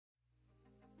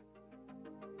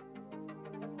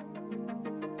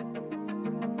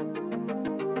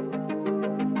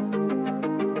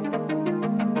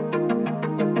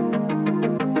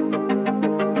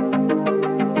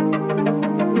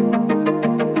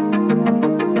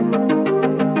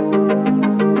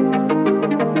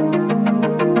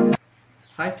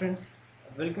friends,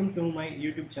 welcome to my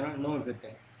YouTube channel Know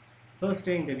Everything. First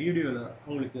day இந்த வீடியோவில்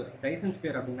உங்களுக்கு Tyson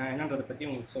sphere அப்படின்னா என்னன்றதை பற்றி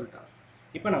உங்களுக்கு சொல்லிட்டேன்.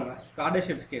 இப்போ நம்ம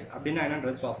கார்டேஷிவ் ஸ்கேல் அப்படின்னா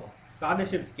என்னன்றது பார்ப்போம்.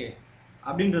 கார்டேஷிவ் ஸ்கேல்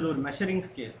அப்படின்றது ஒரு மெஷரிங்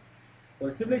ஸ்கேல்.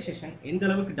 ஒரு சிவிலைசேஷன் எந்த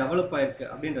அளவுக்கு டெவலப் ஆயிருக்கு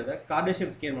அப்படின்றத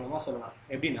கார்டேஷிவ் ஸ்கேல் மூலமாக சொல்லலாம்.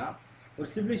 எப்படின்னா ஒரு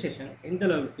சிவிலைசேஷன் எந்த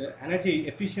அளவுக்கு எனர்ஜி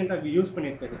எஃபிஷியண்ட்டாக யூஸ்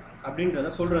பண்ணியிருக்குது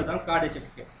அப்படின்றத சொல்கிறது தான் கார்டேஷிவ்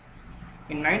ஸ்கேல்.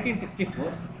 இன் 1964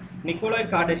 நிக்கோலாய்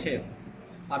கார்டேஷேவ்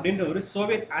அப்படின்ற ஒரு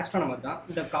சோவியத் ஆஸ்ட்ரானமர் தான்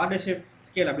இந்த கார்டேஷிவ்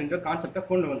ஸ்கேல் அப்படின்ற கான்செப்டை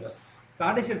கொண்டு வந்தார்.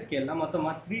 கார்டேஷிவ் ஸ்கேலில்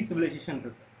மொத்தமாக 3 சிவிலைசேஷன்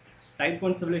இருக்குது. Type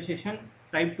 1 civilisation,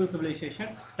 type 2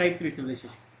 civilisation, type 3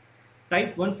 civilisation.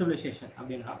 Type 1 civilisation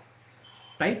அப்படின்னா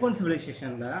டைப் 1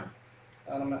 சிவிலைசேஷனில்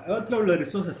நம்ம ஏர்த்தில் உள்ள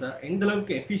ரிசோர்ஸஸை எந்த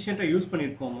அளவுக்கு எஃபிஷியண்ட்டாக யூஸ்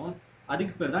பண்ணியிருக்கோமோ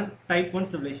அதுக்கு பேர் தான் டைப்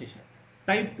 1 சிவிலைசேஷன்.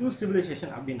 டைப் 2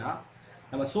 சிவிலைசேஷன் அப்படின்னா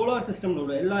நம்ம சோலார் சிஸ்டமில்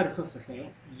உள்ள எல்லா ரிசோர்ஸஸையும்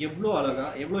எவ்வளோ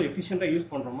அழகாக எவ்வளோ எஃபிஷியண்ட்டாக யூஸ்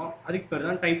பண்ணுறோமோ அதுக்கு பேர்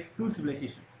தான் டைப் 2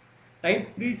 சிவிலைசேஷன். டைப்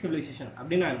 3 சிவிலைசேஷன்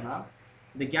அப்படின்னா என்னன்னா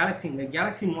இந்த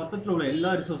கேலக்ஸி மொத்தத்தில் உள்ள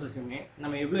எல்லா ரிசோர்ஸஸையுமே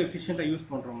நம்ம எவ்வளோ எஃபிஷியண்ட்டாக யூஸ்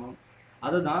பண்ணுறோமோ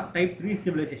அதை தான் டைப் 3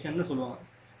 சிவிலைசேஷன் சொல்லுவாங்க.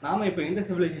 நாம் இப்போ எந்த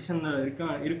சிவிலைசேஷனில்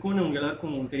இருக்கோன்னு உங்கள்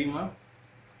எல்லாருக்கும் தெரியுமா?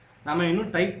 நம்ம இன்னும்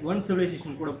டைப் 1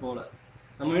 சிவிலைசேஷன் கூட போகல.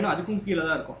 நம்ம இன்னும் அதுக்கும் கீழே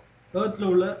தான் இருக்கோம்.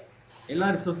 ஏர்த்தில் உள்ள எல்லா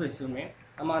ரிசோர்ஸஸுமே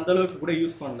நம்ம அந்தளவுக்கு கூட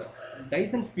யூஸ் பண்ணல.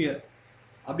 டைசன் ஸ்பியர்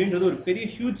அப்படின்றது ஒரு பெரிய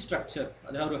ஹியூஜ் ஸ்ட்ரக்சர்.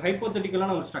 அது ஒரு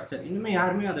ஹைப்போதெட்டிக்கலான ஒரு ஸ்ட்ரக்சர். இன்னுமே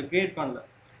யாருமே அதை கிரியேட் பண்ணல.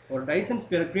 ஒரு டைசன்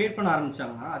ஸ்பியரை கிரியேட் பண்ண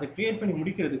ஆரம்பித்தாங்கன்னா அதை கிரியேட் பண்ணி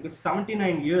முடிக்கிறதுக்கு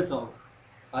 79 இயர்ஸ் ஆகும்.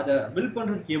 அதை பில்ட்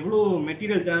பண்ணுறதுக்கு எவ்வளோ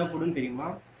மெட்டீரியல் தேவைப்படும்னு தெரியுமா?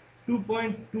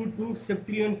 2.22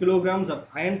 செப்ட்ரிலியன் கிலோகிராம்ஸ் ஆஃப்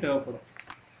அயன் தேவைப்படும்.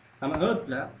 நம்ம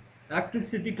ஏர்த்தில்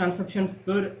எலக்ட்ரிசிட்டி கன்சப்ஷன்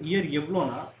பெர் இயர்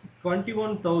எவ்வளோனா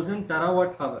 21,000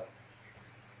 terawatt hour.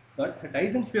 But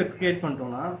Tyson sphere create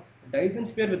பண்ணுறோன்னா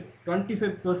Tyson sphere with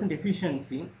 25%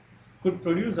 efficiency could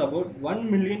produce about 1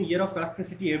 million year of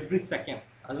electricity every second.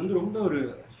 அது வந்து ரொம்ப ஒரு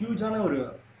ஹியூஜான ஒரு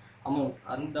அமௌண்ட்.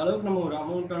 அந்த அளவுக்கு நம்ம ஒரு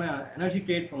அமௌண்ட்டான எனர்ஜி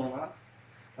கிரியேட் பண்ணோம்னா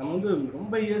நம்ம வந்து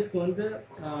ரொம்ப இயர்ஸ்க்கு வந்து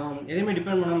எதையுமே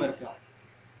டிபெண்ட் பண்ணாமல் இருக்கலாம்.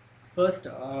 ஃபர்ஸ்ட்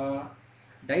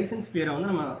டைசன் ஸ்பியரை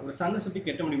வந்து நம்ம ஒரு சன்னை சுற்றி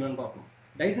கெட்ட முடியுமான்னு பார்ப்போம்.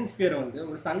 டைசன் ஸ்பியரை வந்து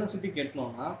ஒரு சன்னை சுற்றி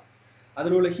கெட்டினோம்னா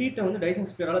அதில் உள்ள ஹீட்டை வந்து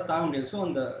டைசன் ஸ்பியரால் தாங்க முடியாது. ஸோ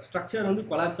அந்த ஸ்ட்ரக்சர் வந்து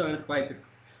கொலாப்ஸ் ஆகிறதுக்கு வாய்ப்பு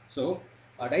இருக்குது. ஸோ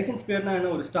டைசன் ஸ்பியர்னா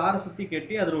என்ன? ஒரு ஸ்டாரை சுற்றி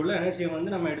கட்டி அதில் உள்ள எனர்ஜியை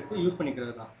வந்து நம்ம எடுத்து யூஸ்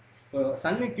பண்ணிக்கிறது தான். இப்போ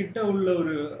சன்னு கிட்ட உள்ள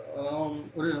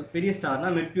ஒரு பெரிய ஸ்டார்னா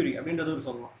மெர்க்யூரி அப்படின்றது ஒரு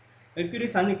சொல்லலாம். மெர்க்யூரி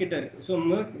சன்னு கிட்ட இருக்குது. ஸோ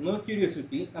மெர்க்யூரியை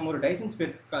சுற்றி நம்ம ஒரு டைசன்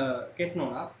ஸ்பியர்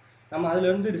கட்டினோம்னா நம்ம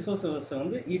அதிலேருந்து ரிசோர்ஸை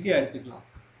வந்து ஈஸியாக எடுத்துக்கலாம்.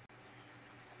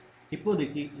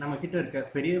 இப்போதைக்கு நம்ம கிட்ட இருக்க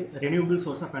பெரிய renewable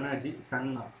source of energy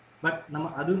Sun தான். பட் நம்ம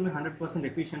அதுவுமே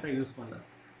 100% எஃபிஷியண்ட்டாக யூஸ் பண்ணல.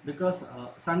 பிகாஸ்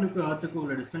சன்னுக்கு ஏர்த்துக்கு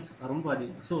உள்ள டிஸ்டன்ஸ் ரொம்ப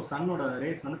அதிகம். ஸோ சன்னோட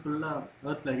ரேஸ் வந்து ஃபுல்லாக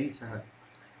ஏர்த்தில் ரீச் ஆகாது.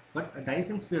 பட்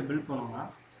டைசன் ஸ்பியர் பில்ட் பண்ணோம்னா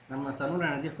நம்ம சன்னோட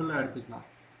எனர்ஜியை ஃபுல்லாக எடுத்துக்கலாம்.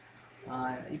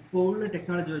 இப்போ உள்ள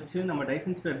டெக்னாலஜி வச்சு நம்ம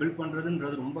டைசன் ஸ்பியர் பில்ட்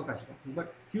பண்ணுறதுன்றது ரொம்ப கஷ்டம்.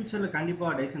 பட் ஃப்யூச்சரில்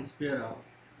கண்டிப்பாக டைசன் ஸ்பியர்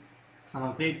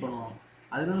க்ரியேட் பண்ணுவோம்.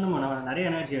 அதனால நம்ம நிறைய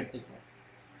எனர்ஜி எடுத்துக்கலாம்.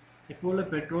 இப்போ உள்ள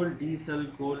பெட்ரோல், டீசல்,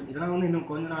 கோல் இதெல்லாம் வந்து இன்னும்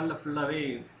கொஞ்ச நாளில் ஃபுல்லாகவே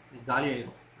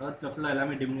காலியாகிடும். ஏர்த்தில் ஃபுல்லாக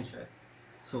எல்லாமே டிமினிஷ் ஆகிடும்.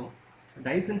 ஸோ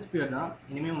டைசன் ஸ்பியர் தான்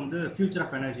இனிமேல் வந்து ஃபியூச்சர்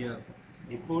ஆஃப் எனர்ஜியாக இருக்கும்.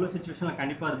 இப்போ உள்ள சுச்சுவேஷனில்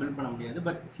கண்டிப்பாக அது பில்ட் பண்ண முடியாது.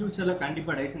 பட் ஃப்யூச்சரில்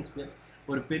கண்டிப்பாக டைசன் ஸ்பியர்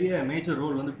ஒரு பெரிய மேஜர்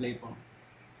ரோல் வந்து ப்ளே பண்ணும்.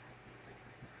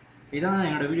 இதான்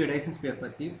என்னோடய வீடியோ டைசன் ஸ்பியர்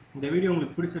பற்றி. இந்த வீடியோ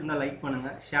உங்களுக்கு பிடிச்சிருந்தால் லைக்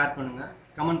பண்ணுங்கள், ஷேர் பண்ணுங்கள்,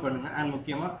 கமெண்ட் பண்ணுங்கள் அண்ட்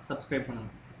முக்கியமாக சப்ஸ்கிரைப்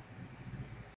பண்ணுங்கள்.